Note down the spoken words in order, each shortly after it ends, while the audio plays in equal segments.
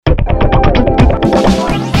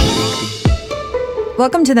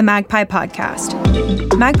Welcome to the Magpie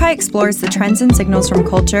Podcast. Magpie explores the trends and signals from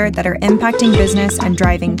culture that are impacting business and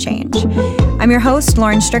driving change. I'm your host,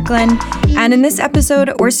 Lauren Strickland, and in this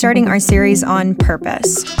episode, we're starting our series on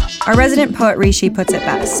purpose. Our resident poet Rishi puts it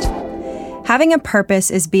best. Having a purpose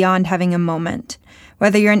is beyond having a moment.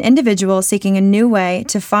 Whether you're an individual seeking a new way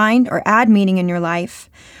to find or add meaning in your life,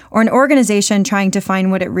 or an organization trying to find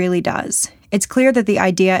what it really does, it's clear that the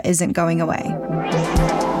idea isn't going away.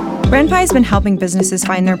 BrandPie has been helping businesses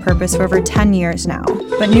find their purpose for over 10 years now,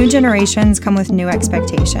 but new generations come with new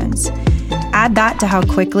expectations. Add that to how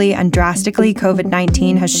quickly and drastically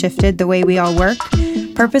COVID-19 has shifted the way we all work,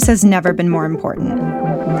 purpose has never been more important.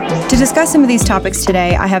 To discuss some of these topics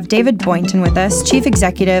today, I have David Boynton with us, Chief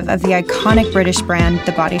Executive of the iconic British brand,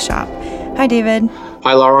 The Body Shop. Hi, David.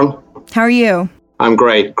 Hi, Lauren. How are you? I'm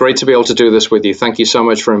great. Great to be able to do this with you. Thank you so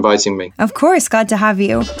much for inviting me. Of course, glad to have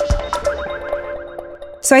you.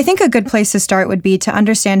 So I think a good place to start would be to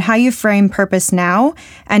understand how you frame purpose now,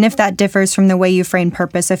 and if that differs from the way you framed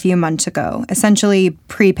purpose a few months ago, essentially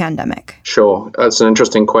pre-pandemic. Sure. That's an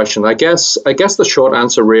interesting question. I guess the short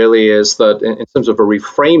answer really is that in terms of a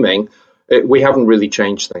reframing, we haven't really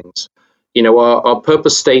changed things. You know, our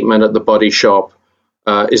purpose statement at The Body Shop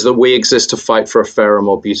is that we exist to fight for a fairer,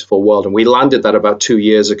 more beautiful world. And we landed that about 2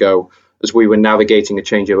 years ago as we were navigating a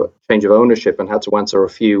change of ownership and had to answer a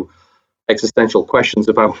few existential questions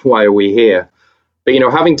about why are we here. But, you know,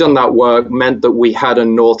 having done that work meant that we had a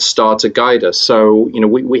North Star to guide us. So, you know,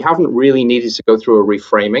 we haven't really needed to go through a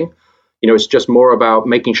reframing. You know, it's just more about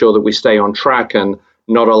making sure that we stay on track and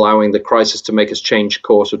not allowing the crisis to make us change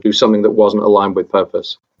course or do something that wasn't aligned with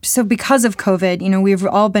purpose. So because of COVID, you know, we've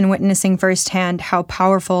all been witnessing firsthand how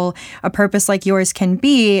powerful a purpose like yours can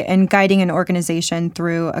be in guiding an organization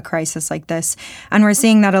through a crisis like this. And we're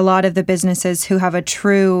seeing that a lot of the businesses who have a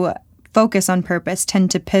true focus on purpose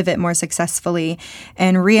tend to pivot more successfully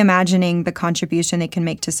and reimagining the contribution they can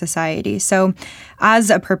make to society. So as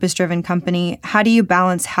a purpose-driven company, how do you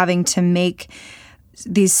balance having to make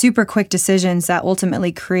these super quick decisions that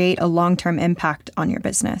ultimately create a long-term impact on your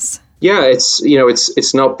business? Yeah,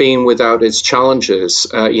 it's not been without its challenges.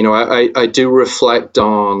 I do reflect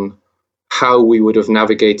on how we would have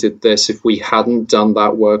navigated this if we hadn't done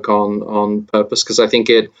that work on purpose, because I think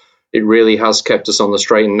it really has kept us on the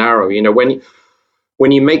straight and narrow. You know,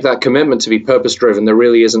 when you make that commitment to be purpose-driven, there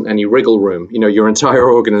really isn't any wriggle room. You know, your entire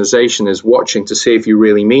organization is watching to see if you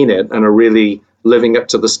really mean it and are really living up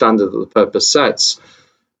to the standard that the purpose sets.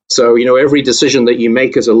 So, you know, every decision that you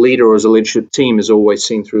make as a leader or as a leadership team is always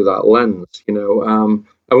seen through that lens, you know.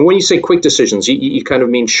 And when you say quick decisions, you kind of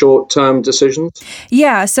mean short-term decisions?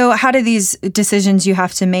 Yeah. So how do these decisions you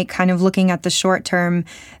have to make, kind of looking at the short term,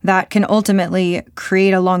 that can ultimately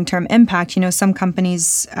create a long-term impact? You know, some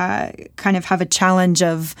companies kind of have a challenge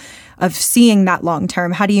of seeing that long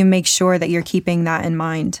term. How do you make sure that you're keeping that in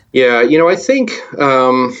mind? Yeah, you know, I think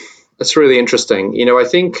that's really interesting. You know, I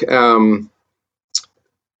think, you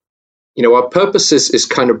know, our purpose is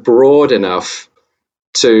kind of broad enough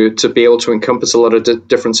to be able to encompass a lot of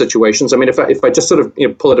different situations. I mean, if I just sort of, you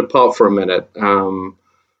know, pull it apart for a minute,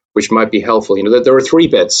 which might be helpful, you know, there are three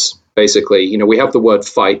bits, basically. You know, we have the word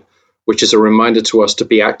fight, which is a reminder to us to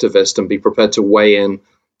be activist and be prepared to weigh in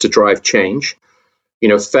to drive change. You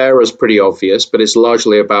know, fair is pretty obvious, but it's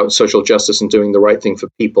largely about social justice and doing the right thing for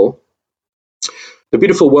people. The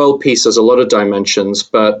beautiful world piece has a lot of dimensions,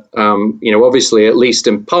 but, you know, obviously, at least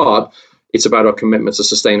in part, it's about our commitment to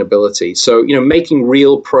sustainability. So, you know, making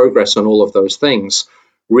real progress on all of those things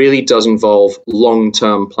really does involve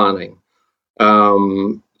long-term planning.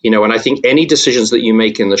 You know, and I think any decisions that you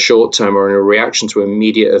make in the short term or in a reaction to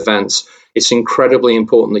immediate events, it's incredibly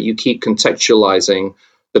important that you keep contextualizing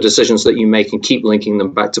the decisions that you make and keep linking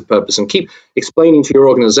them back to purpose and keep explaining to your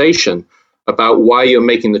organization about why you're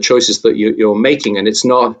making the choices that you're making. And it's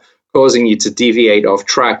not causing you to deviate off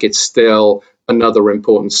track. It's still another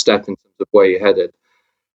important step in terms of where you're headed.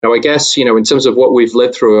 Now, I guess, you know, in terms of what we've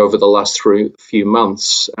lived through over the last few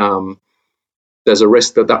months, there's a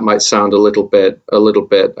risk that might sound a little bit,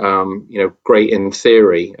 you know, great in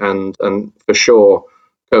theory, and for sure,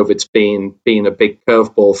 COVID's been a big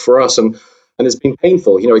curveball for us, and it's been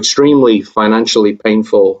painful, you know, extremely financially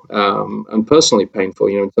painful, and personally painful,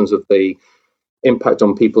 you know, in terms of the impact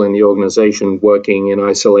on people in the organization working in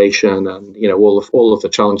isolation, and, you know, all of the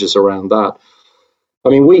challenges around that. I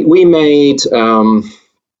mean, we made,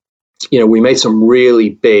 you know, we made some really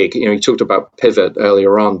big, you know, you talked about pivot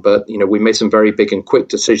earlier on, but, you know, we made some very big and quick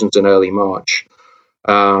decisions in early March,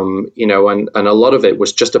 you know, and a lot of it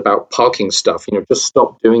was just about parking stuff, you know, just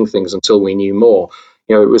stop doing things until we knew more.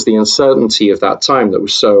 You know, it was the uncertainty of that time that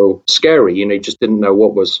was so scary. You know, you just didn't know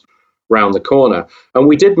what was around the corner. And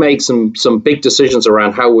we did make some big decisions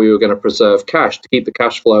around how we were going to preserve cash to keep the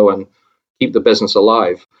cash flow and keep the business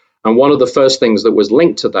alive. And one of the first things that was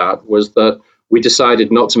linked to that was that we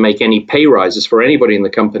decided not to make any pay rises for anybody in the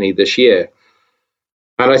company this year.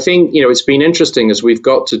 And I think, it's been interesting as we've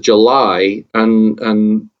got to July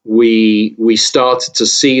and we started to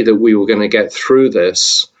see that we were going to get through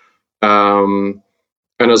this. And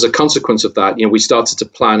as a consequence of that, we started to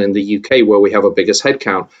plan in the UK, where we have our biggest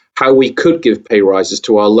headcount, how we could give pay rises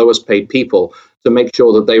to our lowest paid people to make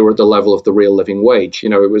sure that they were at the level of the real living wage.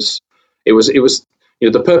 It was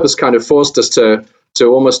the purpose kind of forced us to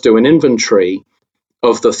almost do an inventory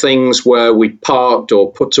of the things where we parked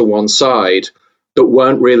or put to one side that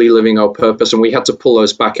weren't really living our purpose. And we had to pull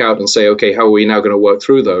those back out and say, okay, how are we now going to work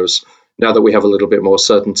through those now that we have a little bit more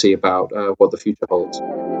certainty about what the future holds?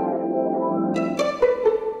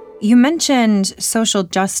 You mentioned social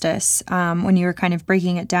justice when you were kind of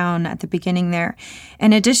breaking it down at the beginning there.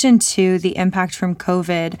 In addition to the impact from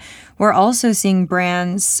COVID, we're also seeing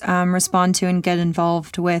brands respond to and get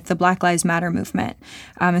involved with the Black Lives Matter movement,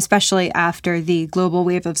 especially after the global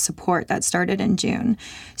wave of support that started in June.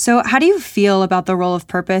 So how do you feel about the role of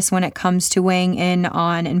purpose when it comes to weighing in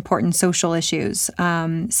on important social issues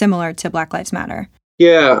similar to Black Lives Matter?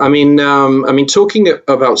 Yeah, I mean, talking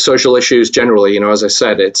about social issues generally, as I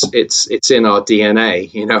said, it's in our DNA.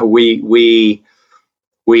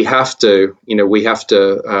 We have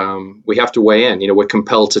to weigh in. We're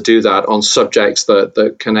compelled to do that on subjects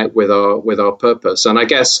that connect with our purpose. And I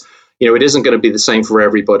guess it isn't going to be the same for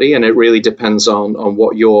everybody, and it really depends on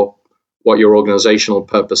what your organizational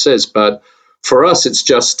purpose is. But for us, it's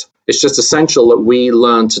just essential that we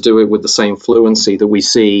learn to do it with the same fluency that we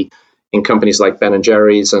see in companies like Ben &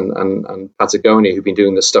 Jerry's and Patagonia, who've been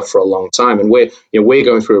doing this stuff for a long time. And we're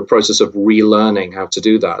going through a process of relearning how to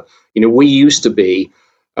do that. We used to be,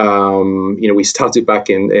 we started back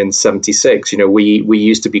in 76. We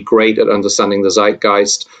used to be great at understanding the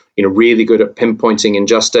zeitgeist, really good at pinpointing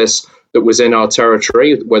injustice that was in our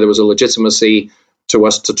territory, where there was a legitimacy to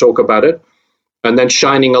us to talk about it, and then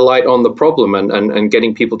shining a light on the problem and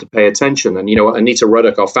getting people to pay attention. And, Anita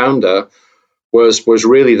Ruddock, our founder, was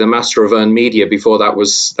really the master of earned media before that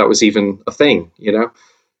was even a thing,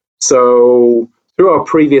 So through our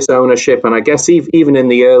previous ownership, and I guess even in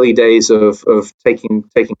the early days of taking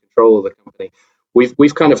control of the company,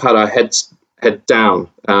 we've kind of had our head down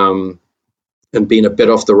and been a bit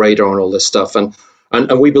off the radar on all this stuff, and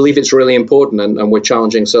we believe it's really important, and we're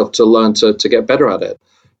challenging ourselves to learn to get better at it.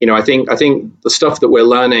 I think the stuff that we're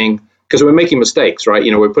learning, because we're making mistakes, right?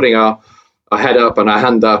 We're putting our head up and our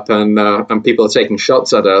hand up, and people are taking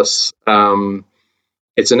shots at us.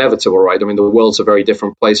 It's inevitable, right? I mean, the world's a very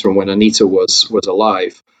different place from when Anita was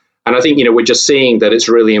alive. And I think, we're just seeing that it's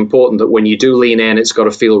really important that when you do lean in, it's got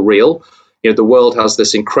to feel real. The world has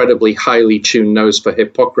this incredibly highly tuned nose for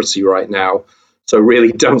hypocrisy right now. So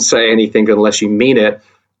really don't say anything unless you mean it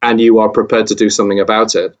and you are prepared to do something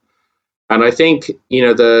about it. And I think,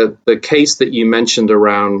 the case that you mentioned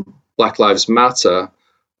around Black Lives Matter,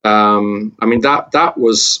 that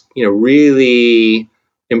was, really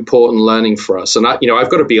important learning for us. And I've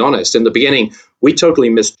got to be honest, in the beginning, we totally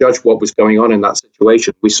misjudged what was going on in that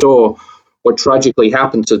situation. We saw what tragically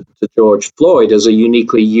happened to George Floyd as a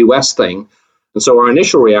uniquely US thing. And so our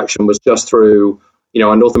initial reaction was just through,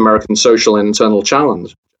 our North American social and internal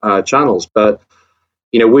channels. But,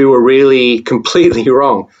 we were really completely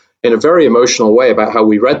wrong in a very emotional way about how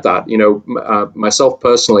we read that. Myself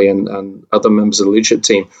personally and other members of the leadership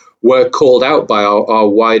team were called out by our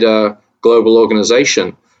wider global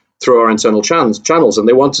organization through our internal channels. And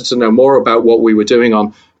they wanted to know more about what we were doing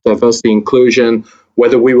on diversity, inclusion,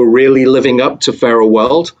 whether we were really living up to Fairer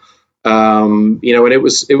World. And it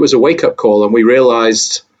was a wake-up call. And we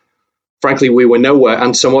realized, frankly, we were nowhere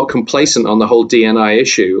and somewhat complacent on the whole D&I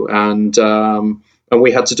issue. And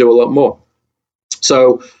we had to do a lot more.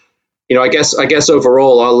 So, I guess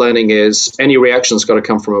overall our learning is any reaction's got to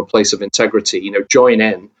come from a place of integrity. Join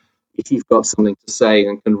in if you've got something to say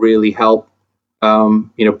and can really help,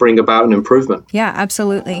 bring about an improvement. Yeah,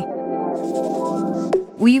 absolutely.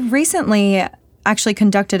 We recently actually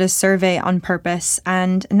conducted a survey on purpose,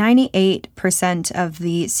 and 98% of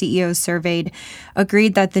the CEOs surveyed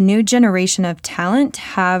agreed that the new generation of talent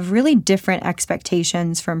have really different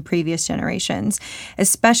expectations from previous generations,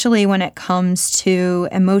 especially when it comes to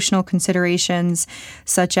emotional considerations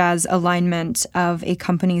such as alignment of a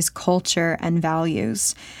company's culture and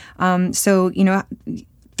values.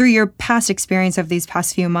 through your past experience of these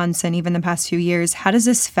past few months and even the past few years, how does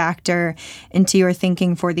this factor into your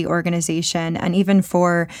thinking for the organization and even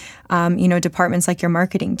for, departments like your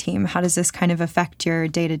marketing team? How does this kind of affect your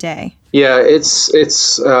day to day? Yeah, it's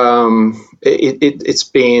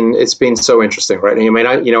been so interesting, right? I mean,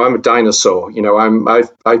 I'm a dinosaur.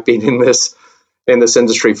 I've been in this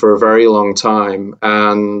industry for a very long time,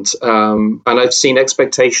 and I've seen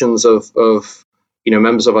expectations of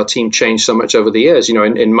members of our team change so much over the years.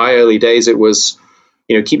 In my early days, it was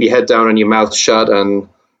keep your head down and your mouth shut and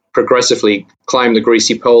progressively climb the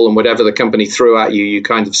greasy pole, and whatever the company threw at you, you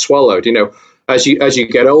kind of swallowed. As you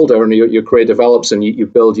get older and your career develops and you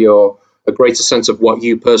build a greater sense of what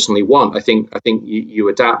you personally want, I think you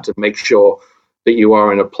adapt and make sure that you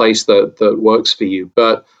are in a place that works for you.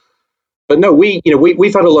 But no,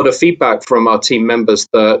 we've had a lot of feedback from our team members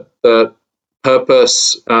that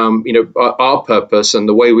purpose, our purpose and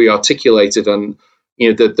the way we articulate it, and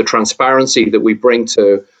the transparency that we bring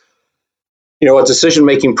to our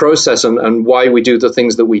decision-making process and why we do the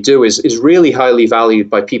things that we do is really highly valued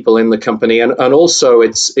by people in the company. And also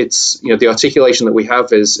it's the articulation that we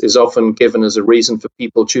have is often given as a reason for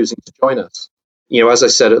people choosing to join us. As I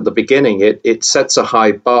said at the beginning, it sets a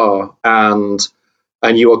high bar and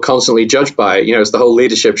you are constantly judged by it. It's the whole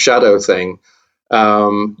leadership shadow thing.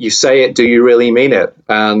 You say it, do you really mean it?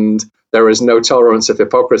 And there is no tolerance of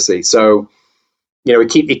hypocrisy. So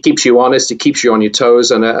it keeps you honest, it keeps you on your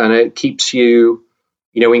toes, and it keeps you,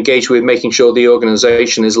 engaged with making sure the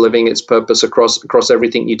organization is living its purpose across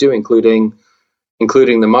everything you do, including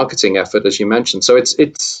the marketing effort, as you mentioned. So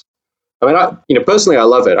it's. I mean, personally, I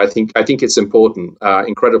love it. I think it's important,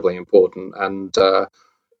 incredibly important, and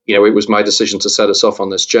it was my decision to set us off on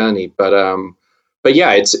this journey. But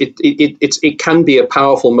yeah, it can be a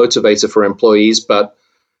powerful motivator for employees, but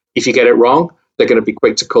if you get it wrong, they're going to be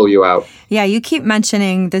quick to call you out. Yeah, you keep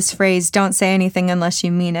mentioning this phrase, don't say anything unless you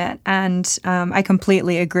mean it. And I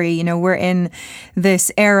completely agree. We're in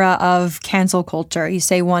this era of cancel culture. You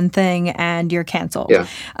say one thing and you're canceled. Yeah.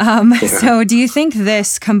 So do you think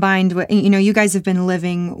this combined with, you guys have been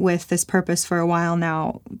living with this purpose for a while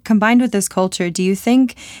now, combined with this culture, do you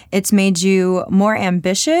think it's made you more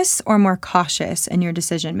ambitious or more cautious in your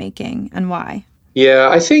decision making, and why? Yeah,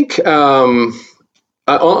 I think...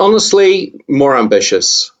 honestly, more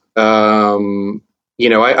ambitious. I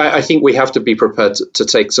think we have to be prepared to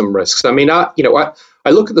take some risks. I mean, I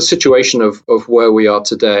look at the situation of where we are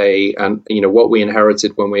today and, what we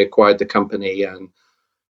inherited when we acquired the company. And,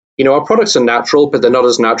 our products are natural, but they're not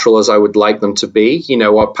as natural as I would like them to be.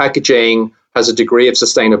 Our packaging has a degree of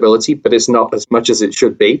sustainability, but it's not as much as it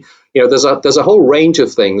should be. There's a whole range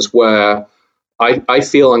of things where I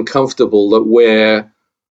feel uncomfortable that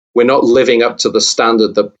we're not living up to the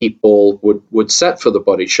standard that people would set for the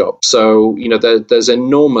Body Shop. So, there's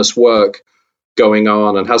enormous work going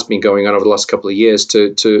on and has been going on over the last couple of years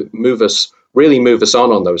to really move us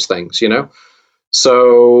on those things,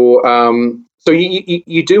 So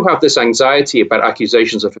you do have this anxiety about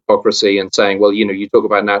accusations of hypocrisy and saying, well, you talk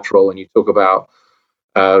about natural and you talk about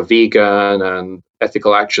vegan and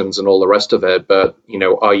ethical actions and all the rest of it, but,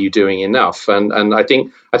 are you doing enough? And I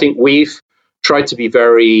think we've tried to be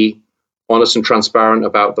very honest and transparent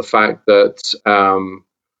about the fact that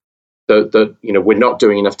we're not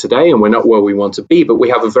doing enough today and we're not where we want to be, but we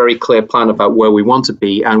have a very clear plan about where we want to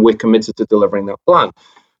be, and we're committed to delivering that plan.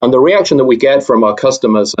 And the reaction that we get from our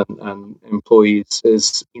customers and employees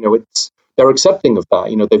is, they're accepting of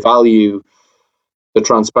that. They value the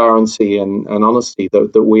transparency and honesty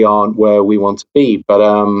that we aren't where we want to be, but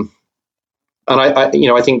and I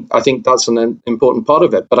think that's an important part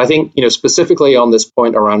of it. But I think, specifically on this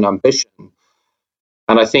point around ambition,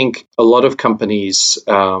 and I think a lot of companies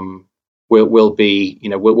will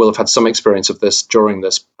have had some experience of this during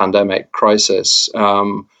this pandemic crisis. We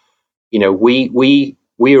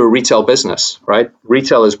are a retail business, right?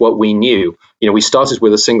 Retail is what we knew. We started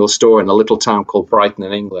with a single store in a little town called Brighton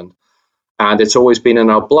in England, and it's always been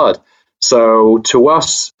in our blood. So to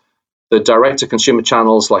us, the direct-to-consumer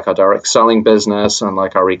channels like our direct selling business and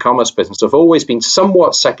like our e-commerce business have always been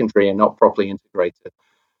somewhat secondary and not properly integrated.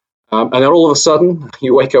 And then all of a sudden,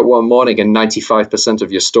 you wake up one morning and 95%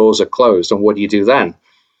 of your stores are closed. And what do you do then?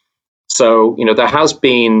 So, there has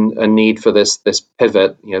been a need for this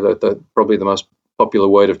pivot, probably the most popular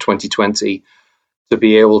word of 2020, to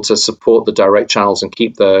be able to support the direct channels and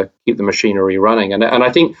keep the machinery running. And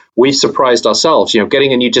I think we've surprised ourselves,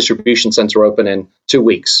 getting a new distribution center open in 2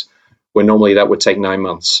 weeks, when normally that would take 9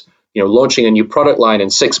 months. Launching a new product line in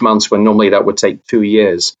 6 months, when normally that would take 2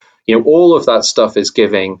 years. All of that stuff is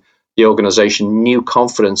giving the organization new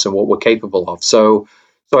confidence in what we're capable of. So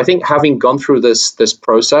So I think having gone through this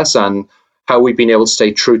process and how we've been able to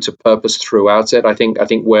stay true to purpose throughout it, I think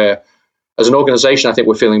we're, as an organization, I think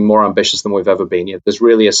we're feeling more ambitious than we've ever been. There's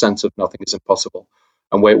really a sense of nothing is impossible.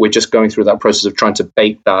 And we're just going through that process of trying to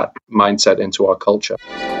bake that mindset into our culture.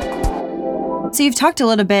 So you've talked a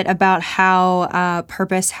little bit about how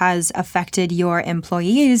purpose has affected your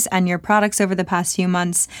employees and your products over the past few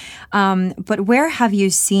months. But where have you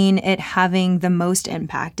seen it having the most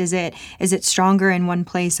impact? Is it stronger in one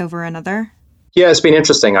place over another? Yeah, it's been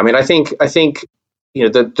interesting. I mean, I think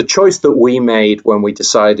the choice that we made when we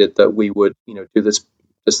decided that we would do this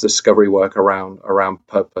discovery work around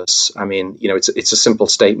purpose. I mean, it's a simple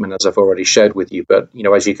statement, as I've already shared with you, but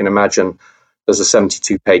as you can imagine, there's a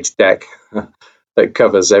 72-page deck that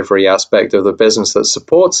covers every aspect of the business that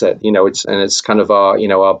supports it. It's kind of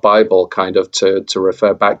our Bible kind of to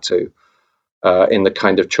refer back to in the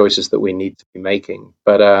kind of choices that we need to be making.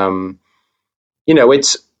 But I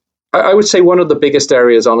would say one of the biggest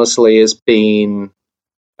areas, honestly, has been.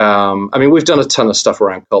 We've done a ton of stuff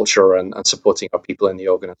around culture and supporting our people in the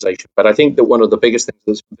organization. But I think that one of the biggest things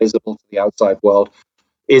that's visible to the outside world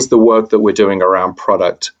is the work that we're doing around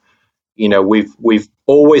product. We've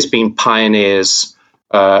always been pioneers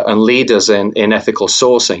and leaders in ethical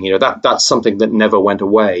sourcing. That's something that never went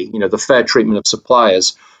away. The fair treatment of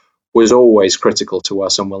suppliers was always critical to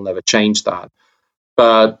us, and we'll never change that.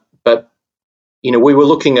 But we were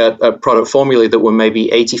looking at product formulae that were maybe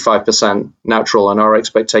 85% natural, and our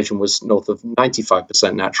expectation was north of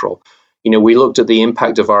 95% natural. We looked at the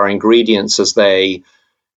impact of our ingredients as they,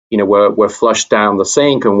 were flushed down the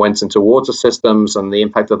sink and went into water systems, and the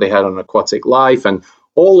impact that they had on aquatic life, and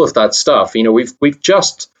all of that stuff. We've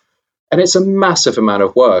just, and it's a massive amount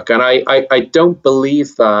of work. And I don't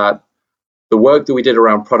believe that the work that we did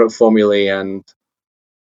around product formulae and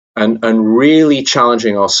really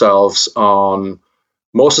challenging ourselves on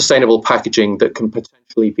more sustainable packaging that can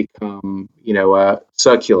potentially become,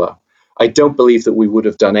 circular. I don't believe that we would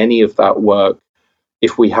have done any of that work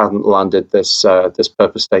if we hadn't landed this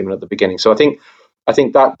purpose statement at the beginning. So I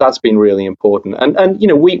think that's been really important. And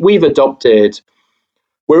we've adopted.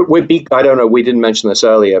 I don't know. We didn't mention this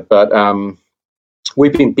earlier, but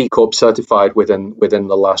we've been B Corp certified within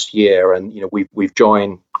the last year, and we've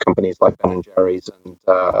joined companies like Ben & Jerry's and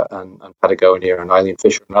Patagonia and Eileen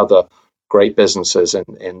Fisher and other great businesses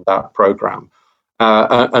in that program,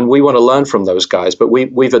 and we want to learn from those guys. But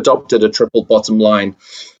we've adopted a triple bottom line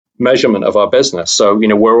measurement of our business. So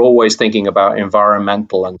we're always thinking about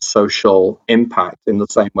environmental and social impact in the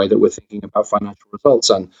same way that we're thinking about financial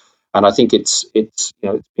results. And I think it's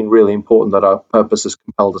been really important that our purpose has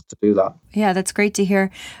compelled us to do that. Yeah, that's great to hear.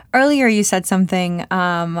 Earlier, you said something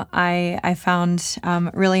I found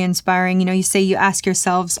really inspiring. You say you ask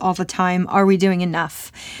yourselves all the time, are we doing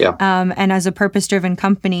enough? Yeah. And as a purpose-driven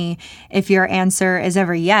company, if your answer is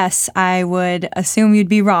ever yes, I would assume you'd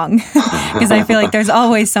be wrong, because I feel like there's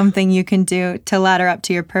always something you can do to ladder up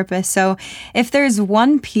to your purpose. So if there's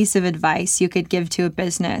one piece of advice you could give to a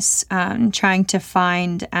business trying to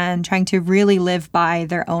find and trying to really live by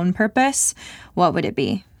their own purpose, what would it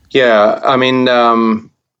be? Yeah, I mean,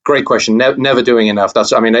 great question. Never doing enough.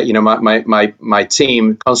 My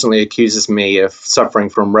team constantly accuses me of suffering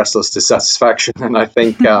from restless dissatisfaction, and I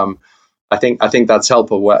think that's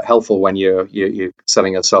helpful when you're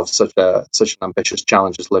setting yourself such an ambitious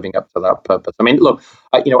challenge as living up to that purpose. I mean, look,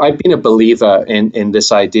 I've been a believer in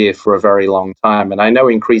this idea for a very long time, and I know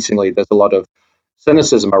increasingly there's a lot of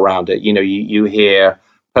cynicism around it. You hear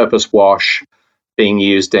purpose wash being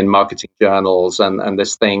used in marketing journals, and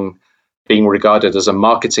this thing being regarded as a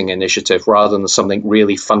marketing initiative rather than something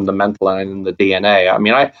really fundamental and in the DNA. I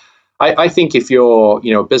mean, I think if you're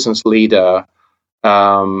a business leader,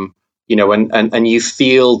 and you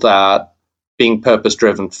feel that being purpose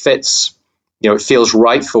driven fits, it feels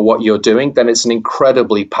right for what you're doing, then it's an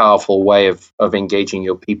incredibly powerful way of engaging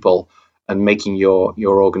your people and making your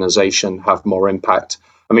organization have more impact.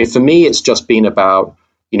 I mean, for me, it's just been about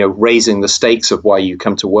raising the stakes of why you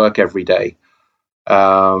come to work every day.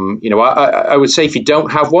 I would say if you don't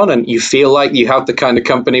have one and you feel like you have the kind of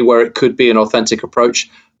company where it could be an authentic approach,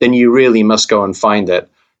 then you really must go and find it,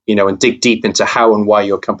 and dig deep into how and why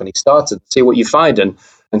your company started, see what you find and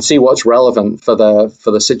see what's relevant for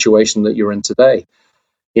the situation that you're in today.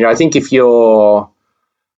 I think if you're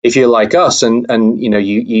like us and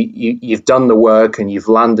you've done the work and you've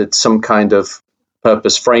landed some kind of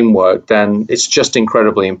purpose framework, then it's just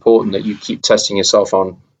incredibly important that you keep testing yourself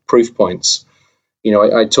on proof points.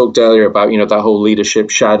 I talked earlier about, that whole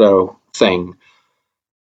leadership shadow thing.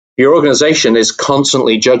 Your organization is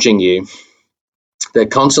constantly judging you. They're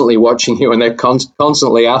constantly watching you, and they're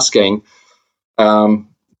constantly asking,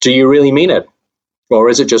 do you really mean it? Or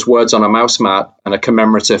is it just words on a mouse mat and a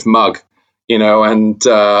commemorative mug? And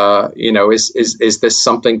is this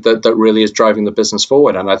something that really is driving the business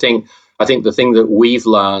forward? And I think the thing that we've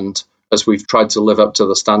learned as we've tried to live up to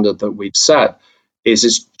the standard that we've set is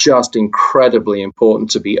it's just incredibly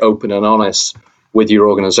important to be open and honest with your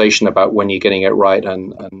organization about when you're getting it right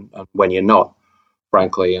and when you're not,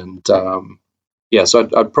 frankly. And so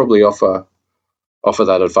I'd probably offer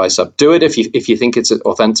that advice up. Do it if you think it's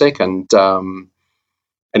authentic, and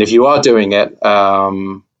if you are doing it,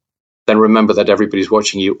 then remember that everybody's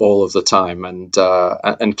watching you all of the time,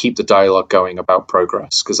 and keep the dialogue going about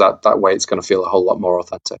progress, because that way it's going to feel a whole lot more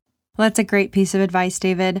authentic. Well, that's a great piece of advice,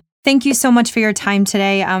 David. Thank you so much for your time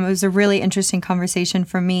today. It was a really interesting conversation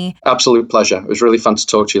for me. Absolute pleasure. It was really fun to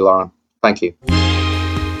talk to you, Lauren. Thank you.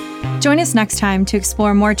 Join us next time to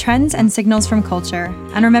explore more trends and signals from culture.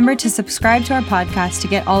 And remember to subscribe to our podcast to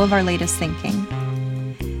get all of our latest thinking.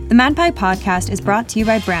 The MadPie podcast is brought to you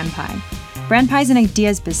by BrandPie. BrandPie is an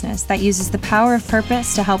ideas business that uses the power of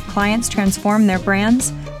purpose to help clients transform their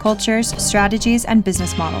brands, cultures, strategies, and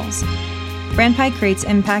business models. BrandPie creates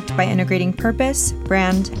impact by integrating purpose,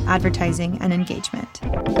 brand, advertising, and engagement.